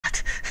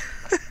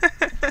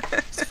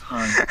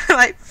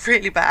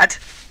really bad.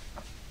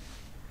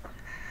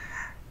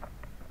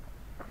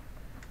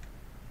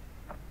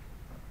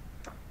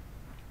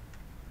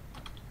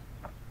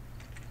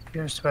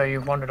 Curious to where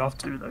you've wandered off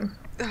to, though.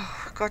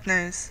 Oh, God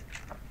knows.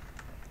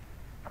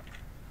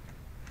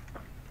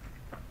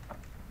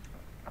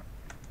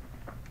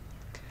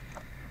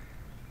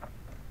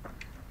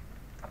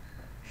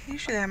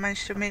 Usually I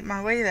manage to make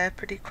my way there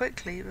pretty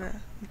quickly, but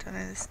I don't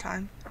know this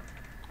time.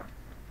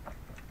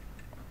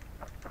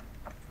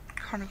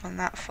 Can't have gone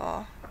that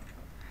far.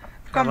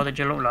 So what did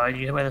you look like?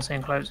 Did you wear the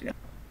same clothes again?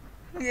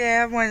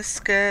 Yeah, I'm wearing a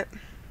skirt.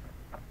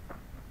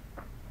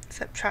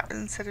 Instead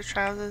of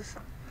trousers.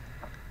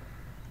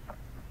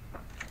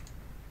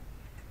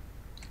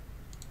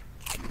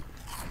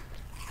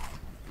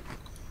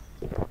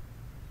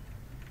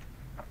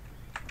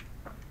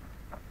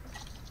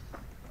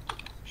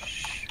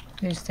 Shh.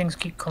 These things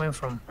keep coming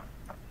from.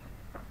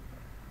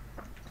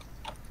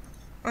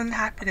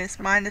 Unhappiness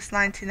minus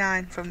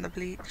 99 from the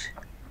bleach.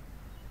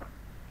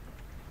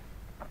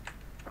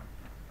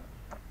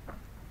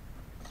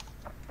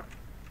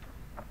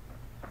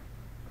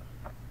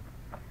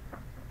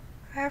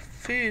 I have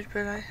food,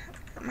 but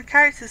my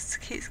character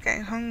keeps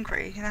getting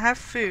hungry, and I have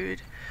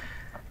food,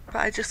 but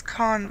I just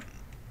can't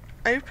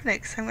open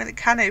it, because when it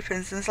can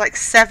opens, there's like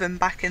 7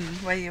 back in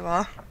where you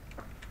are.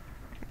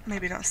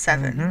 Maybe not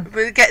 7, but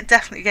we're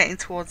definitely getting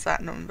towards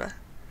that number.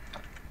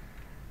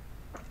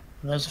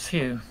 There's a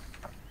few.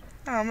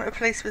 Oh, I'm at a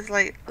place with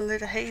like a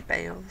load of hay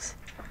bales.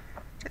 I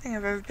don't think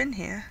I've ever been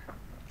here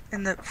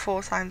in the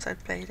 4 times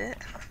I've played it.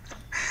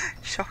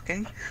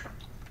 Shocking.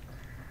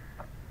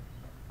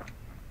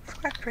 It's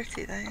quite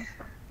pretty though.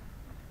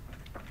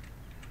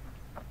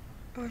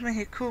 It would make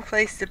a cool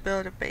place to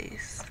build a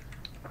base.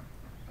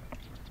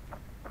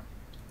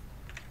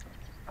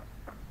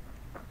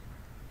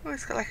 Oh,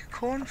 it's got like a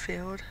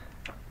cornfield.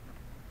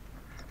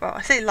 Well,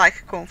 I say like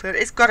a cornfield,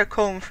 it's got a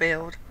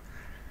cornfield.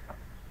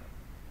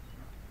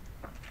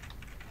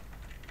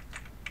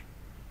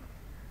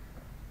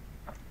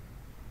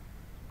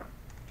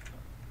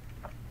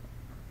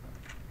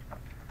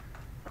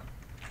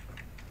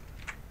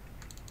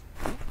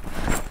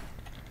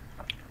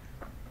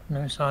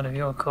 No sign of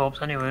your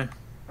corpse anyway.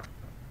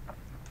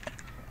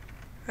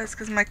 That's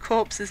because my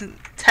corpse isn't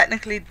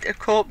technically a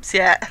corpse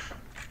yet.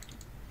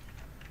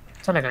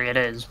 Technically it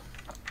is.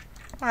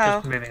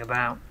 Well, Just moving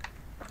about.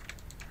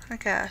 I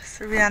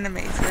guess.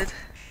 Reanimated.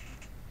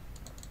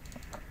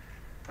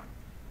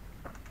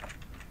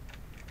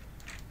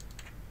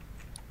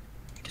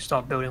 You can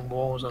start building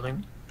walls, I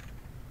think.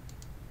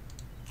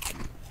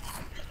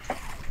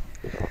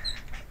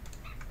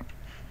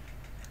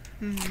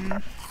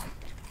 I'm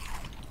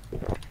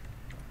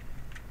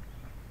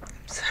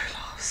so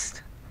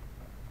lost.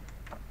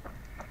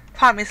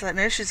 Part of me is like,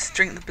 maybe I should just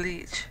drink the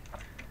bleach.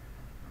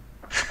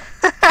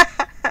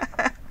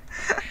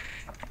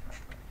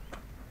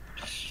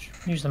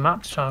 Use the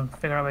map to try and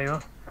figure out where you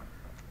are.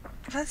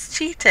 That's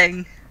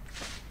cheating.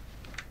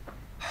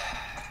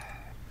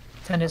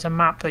 Pretend it's a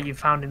map that you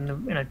found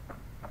in a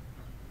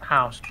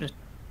house. Just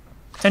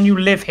pretend you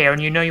live here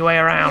and you know your way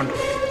around.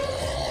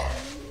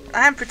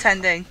 I am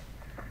pretending.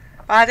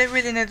 But I don't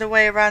really know the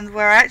way around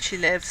where I actually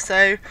live,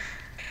 so...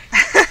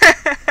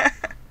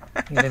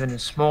 You live in the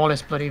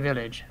smallest bloody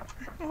village.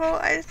 Well,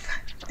 I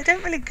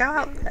don't really go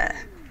out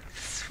there.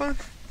 It's full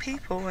of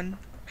people and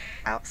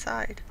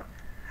outside.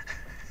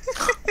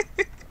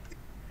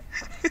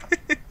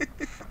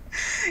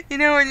 You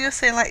know when you're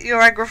saying like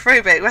you're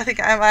agoraphobic, I think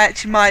I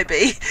actually might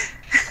be.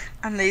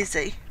 I'm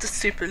lazy. Just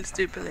super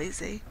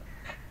lazy.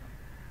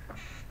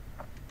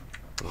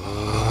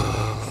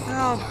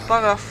 Oh,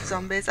 bug off,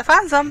 zombies. I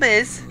found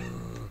zombies!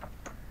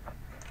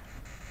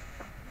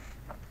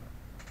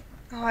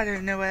 Oh, I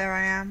don't know where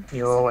I am.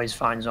 You always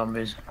find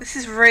zombies. This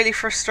is really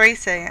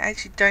frustrating. I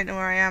actually don't know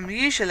where I am.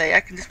 Usually I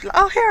can just be like,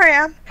 oh, here I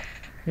am!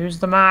 Use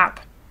the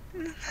map.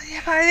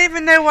 Yeah, but I don't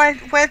even know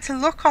where to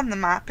look on the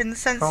map in the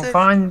sense Well, of...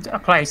 find a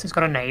place that's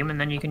got a name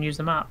and then you can use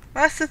the map.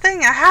 Well, that's the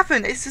thing, I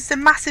haven't. It's just a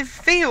massive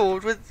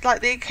field with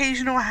like the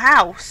occasional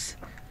house.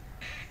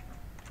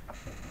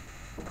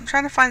 I'm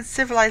trying to find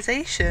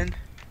civilization.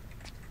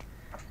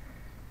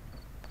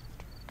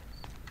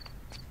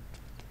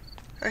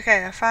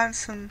 Okay, I found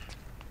some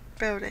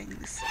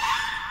buildings.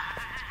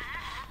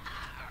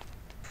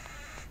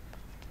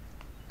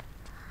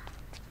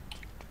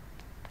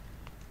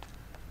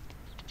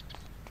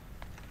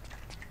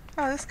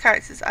 Oh, this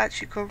character's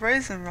actually called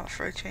Rozenrotten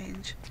for a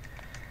change.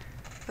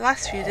 The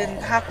last few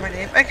didn't have my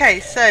name.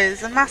 Okay, so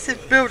there's a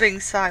massive building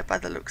site by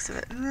the looks of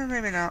it.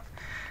 Maybe not.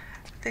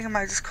 I think I might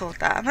have just called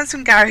that. I found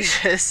some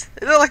garages.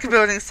 It looked like a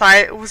building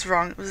site. It was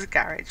wrong. It was a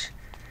garage.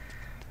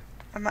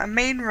 I'm at a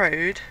main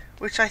road,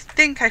 which I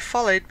think I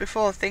followed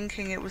before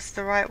thinking it was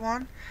the right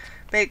one.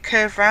 But it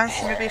curved round,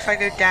 so maybe if I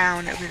go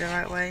down it'll be the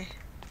right way.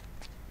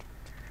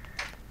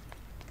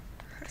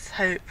 Let's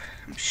hope.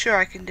 I'm sure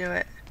I can do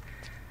it.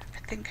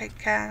 I think I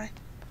can. I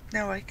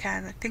know I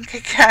can. I think I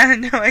can. I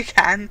know I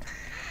can.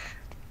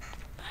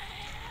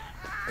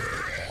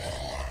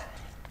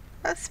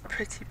 That's a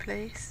pretty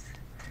place.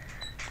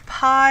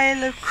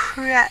 Pile of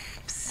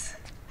crepes.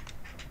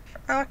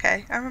 Oh,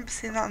 okay. I remember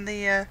seeing that on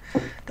the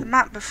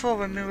map before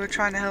when we were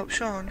trying to help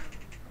Sean.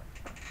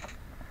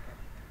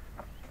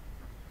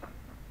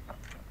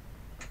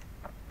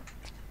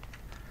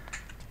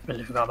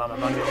 Really forgot about my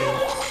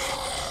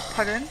bandages.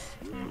 Pardon?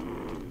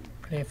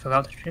 Really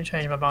forgot to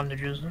change my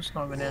bandages. That's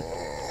not good.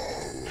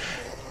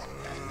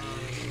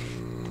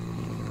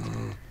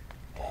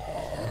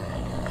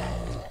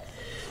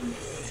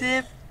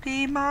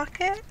 Zippy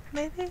Market,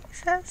 maybe it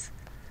says?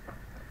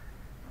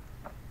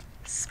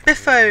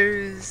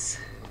 Spiffos.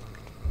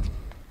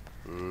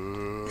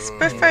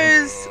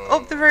 Spiffos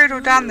up the road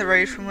or down the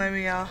road from where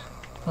we are?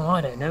 Oh,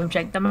 I don't know.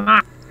 Check the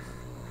map.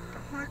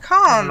 I Have a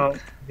can't. look.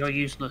 You're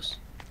useless.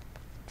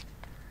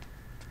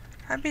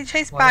 I'm being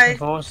chased What are you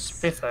by looking for?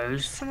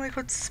 Spiffos? somebody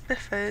called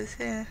Spiffos,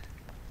 yeah.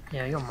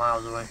 Yeah, you're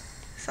miles away.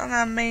 It's on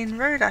our main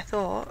road, I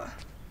thought.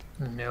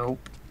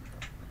 Nope.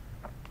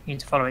 You need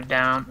to follow it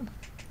down.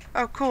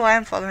 Oh, cool, I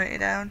am following it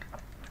down.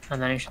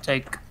 And then you should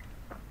take...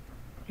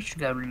 You should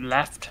go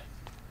left.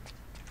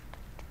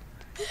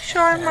 You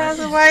sure I'm miles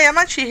away? I'm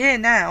actually here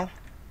now.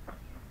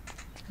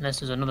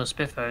 Unless there's another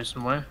Spiffo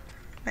somewhere.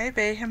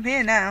 Maybe, I'm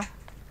here now.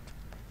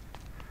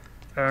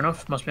 Fair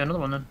enough. Must be another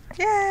one then.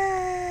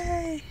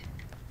 Yay!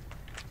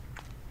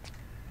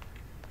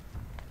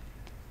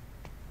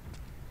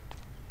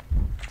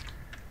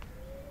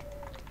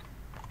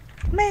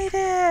 Made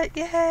it!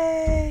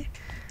 Yay!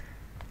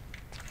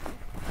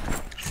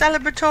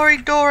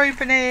 Celebratory door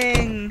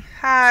opening!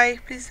 Hi,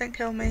 please don't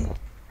kill me.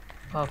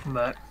 Welcome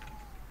back.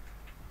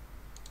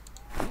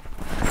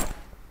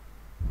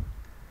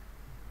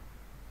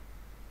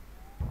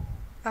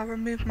 I'll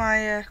remove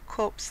my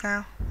corpse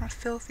now. My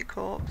filthy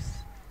corpse.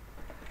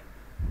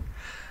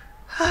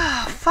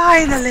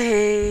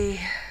 Finally!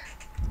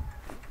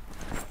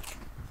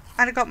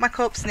 And I got my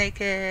corpse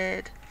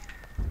naked.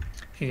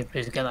 If you could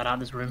please get that out of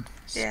this room.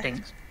 It Yeah.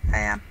 stinks. I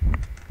am.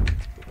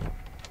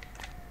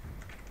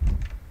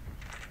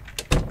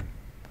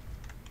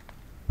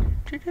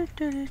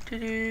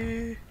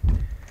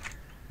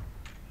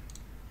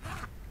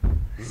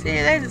 See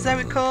you later,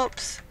 Zoe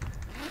corpse.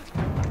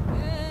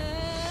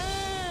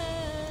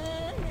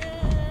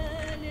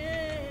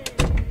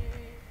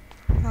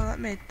 Oh, that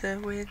made the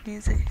weird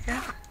music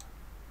again.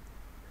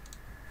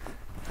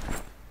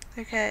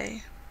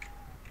 Okay.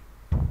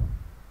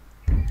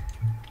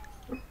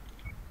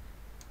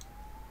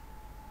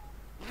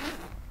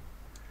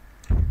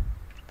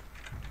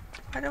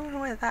 I don't want to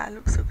wear that, it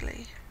looks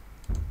ugly.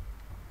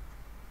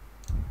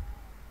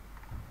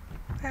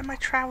 Where are my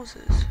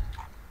trousers?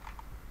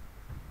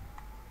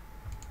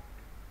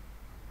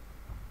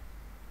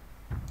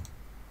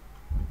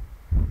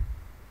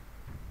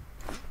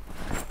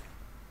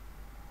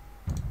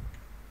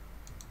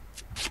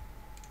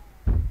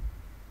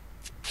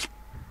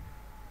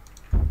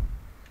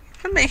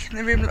 You're making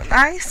the room look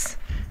nice.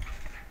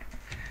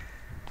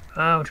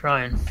 Oh,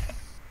 trying.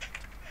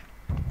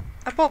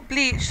 I bought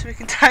bleach so we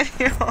can tidy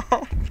it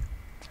up.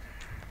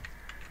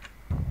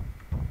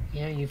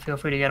 Yeah, you feel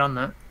free to get on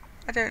that.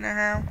 I don't know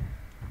how.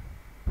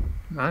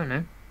 I don't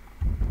know.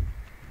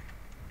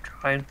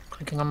 Try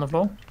clicking on the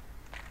floor.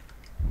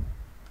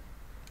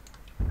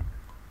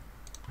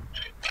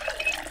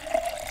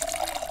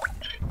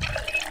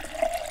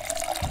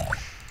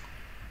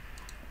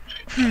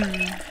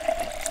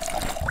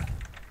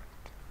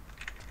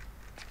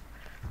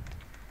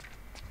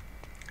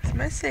 It's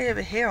mostly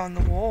over here on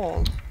the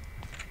wall.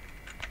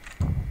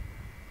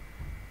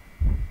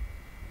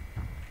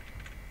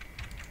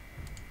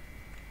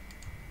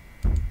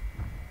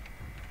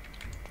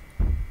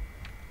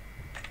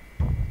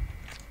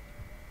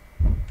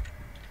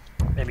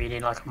 Maybe you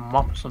need like a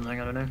mop or something,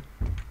 I don't know.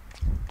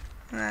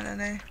 I don't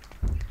know.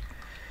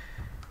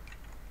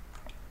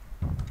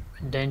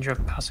 In danger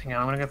of passing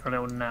out. I'm gonna go for a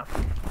little nap.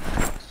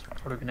 It's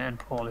probably gonna end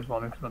poorly for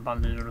me because my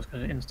bandages are just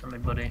gonna instantly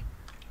bloody.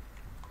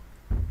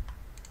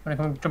 I'm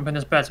gonna jump in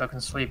this bed so I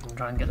can sleep and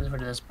try and get rid of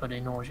this bloody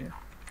nausea.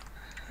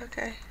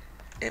 Okay.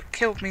 It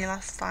killed me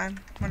last time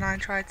when I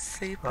tried to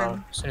sleep Well,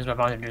 and... as soon as my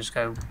bandages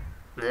go,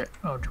 bleh,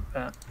 I'll jump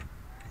out.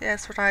 Yeah,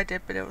 that's what I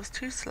did, but it was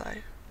too slow.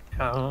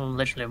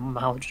 Literally, my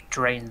health just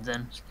drained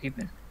then,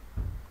 sleeping.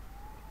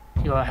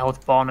 You got a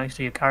health bar next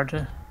to your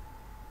character?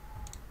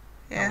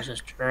 I Yeah. was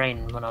just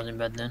drained when I was in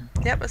bed then.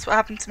 Yep, that's what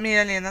happened to me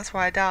earlier and that's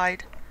why I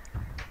died.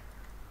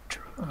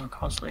 I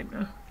can't sleep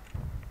now.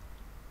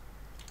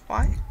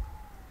 Why?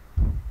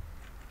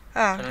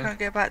 Oh, I Dunno. can't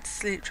get back to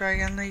sleep, try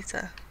again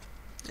later.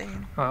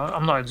 Lame. Well,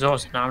 I'm not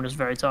exhausted now, I'm just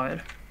very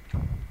tired.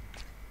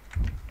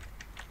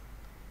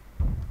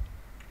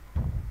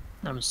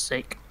 I'm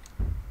sick.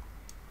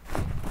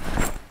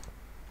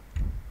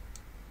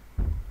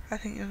 I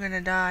think you're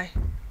gonna die.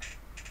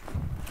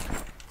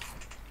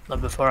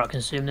 Not before I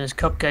consume this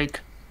cupcake.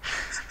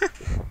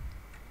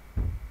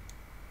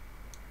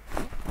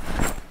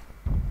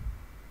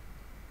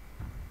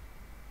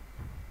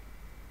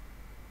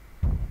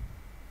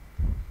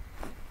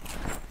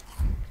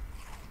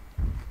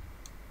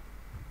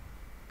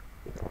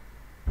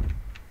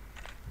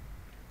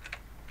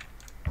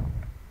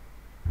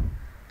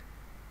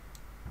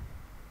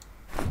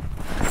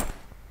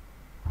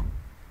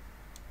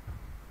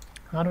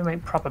 How do we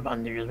make proper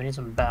bandages? We need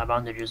some better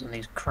bandages than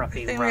these I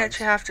crappy think we rags.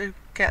 actually have to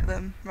get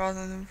them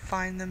rather than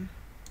find them.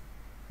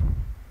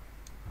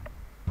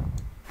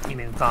 You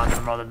mean find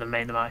them rather than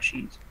make them out of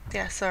sheets?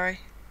 Yeah, sorry.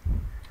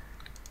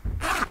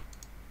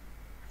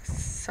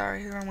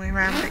 Sorry, the wrong way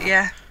around, but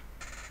yeah.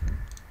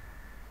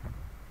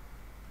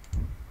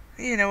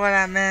 You know what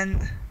I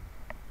meant.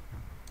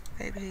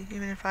 Maybe,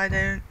 even if I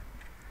don't.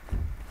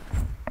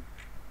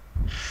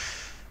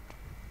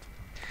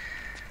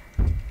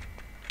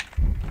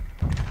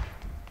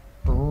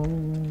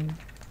 Ooh.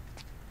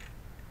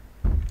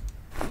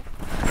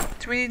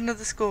 Do we need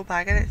another school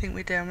bag? I don't think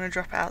we do. I'm going to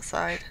drop it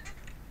outside.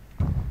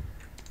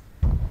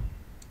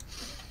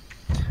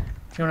 Do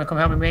you want to come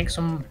help me make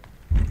some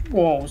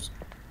walls?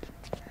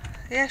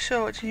 Yeah,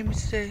 sure. What do you need me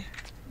to do?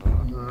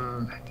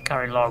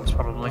 Carry logs,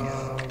 probably.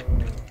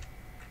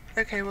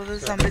 Okay, well,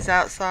 there's zombies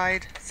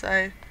outside,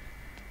 so...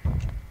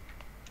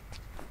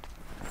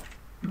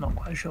 I'm not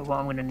quite sure what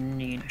I'm going to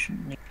need. I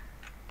shouldn't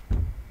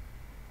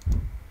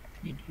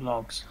need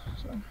logs,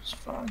 so it's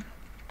fine.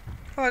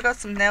 Oh, I got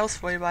some nails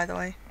for you, by the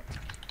way.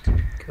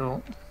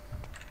 Cool.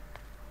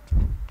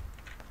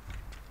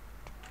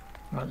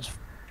 Right, I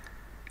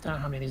don't know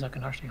how many of these I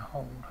can actually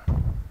hold.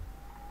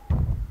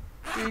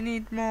 Do you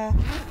need more?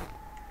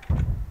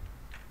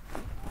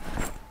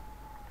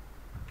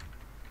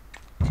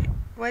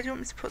 Where do you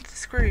want me to put the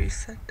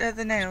screws?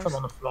 The nails? Just put them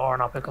on the floor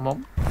and I'll pick them up.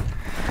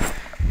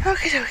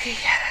 Okie dokie.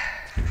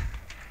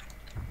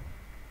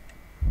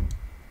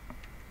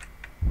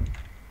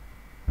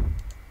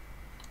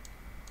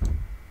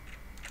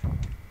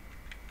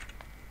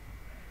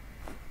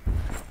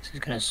 This is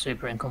going to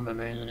super encumber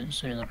me, isn't it, as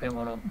soon as I pick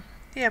one up?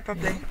 Yeah,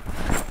 probably.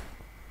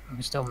 I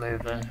can still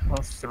move the, well,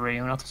 3. I'm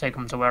going to have to take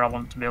them to where I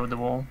want to build the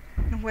wall.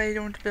 And where do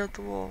you want to build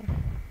the wall?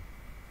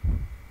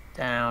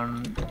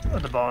 Down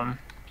at the bottom,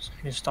 so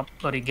you can stop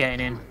bloody getting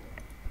in.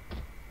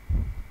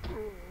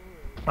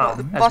 Well, at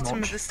the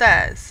bottom of the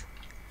stairs?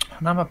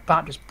 And now my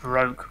back just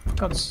broke, for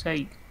God's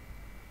sake.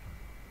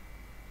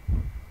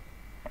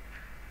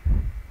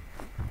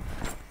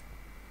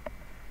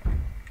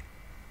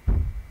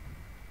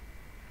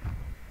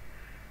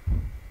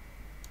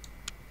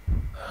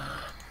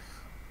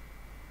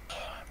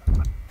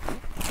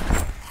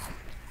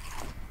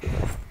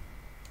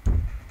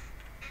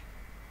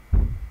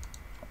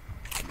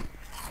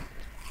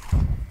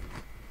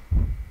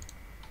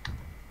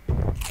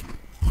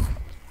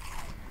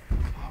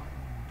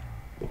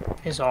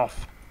 Piss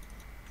off.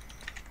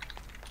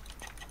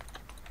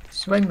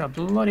 Swing the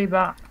bloody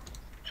bat.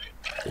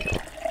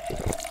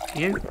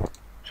 You.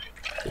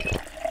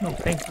 No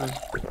painkillers.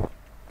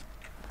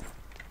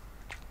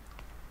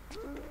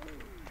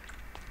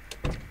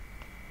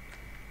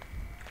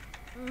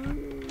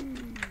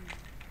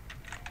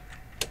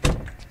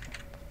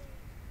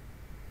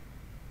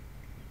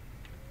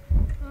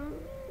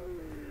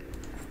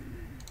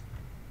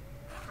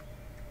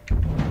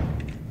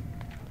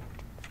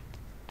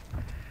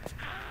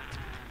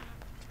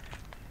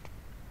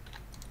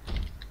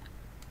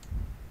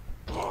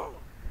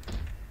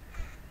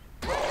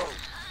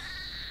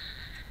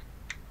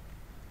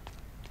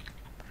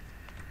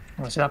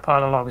 See that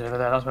pile of logs over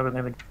there? That's where we're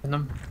going to be doing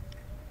them.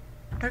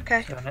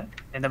 Okay. So,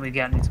 and then we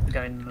need to be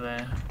going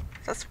there.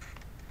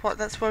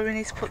 That's where we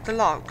need to put the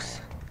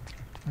logs?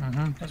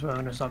 That's where we're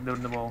going to start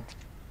building the wall.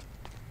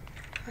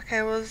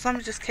 Okay, well,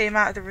 somebody just came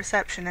out of the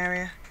reception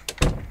area.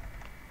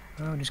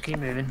 Oh, just keep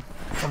moving.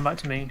 Come back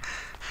to me.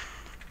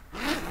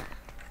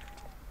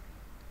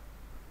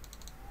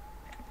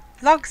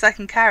 Logs I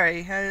can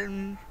carry.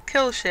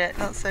 Kill shit,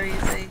 not so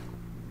easy.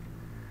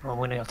 Well,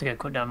 we're going to have to go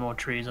cut down more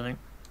trees, I think.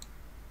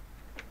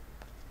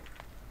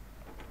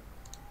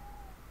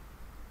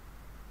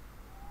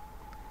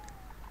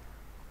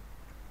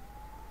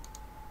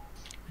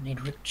 I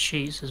need ripped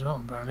sheets as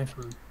well, apparently,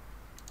 from...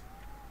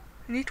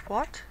 You need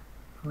what?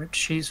 Ripped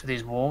sheets for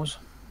these walls.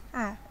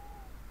 Oh.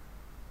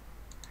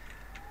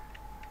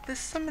 There's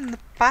some in the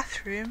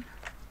bathroom.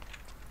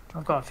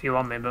 I've got a few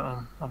on me, but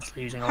I'm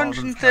obviously using a lot of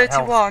them for my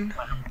health. 131.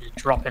 My health is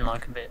dropping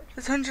like a bit.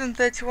 There's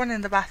 131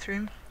 in the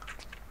bathroom.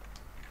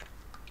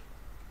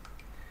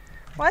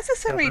 Why is there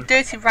so many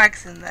dirty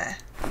rags in there?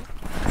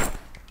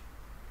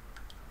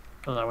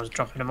 Because I was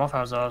dropping them off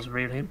as I was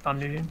really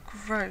bandaging.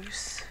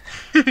 Gross.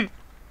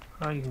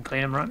 Oh, you can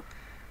clean them, right?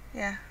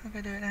 Yeah, I'm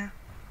gonna do it now.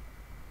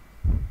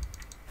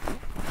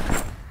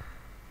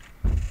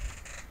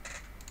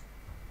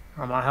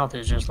 Oh, my health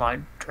is just like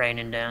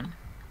draining down.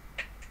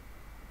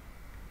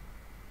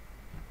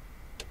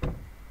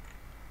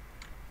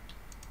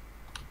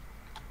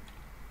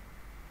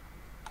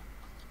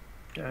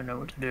 Don't know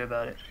what to do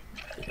about it.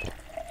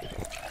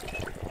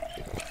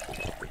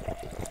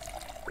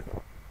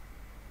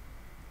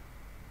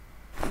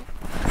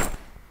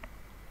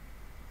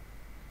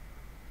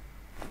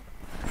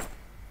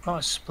 Got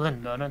a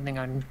splint, but I don't think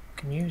I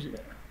can use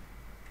it.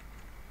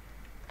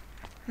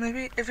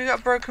 Maybe, have you got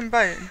a broken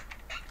bone?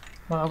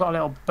 Well, I've got a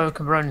little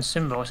broken bone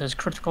symbol. It says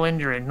critical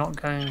injury,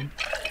 not going...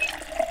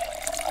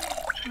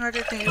 I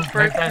don't think you're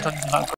broken.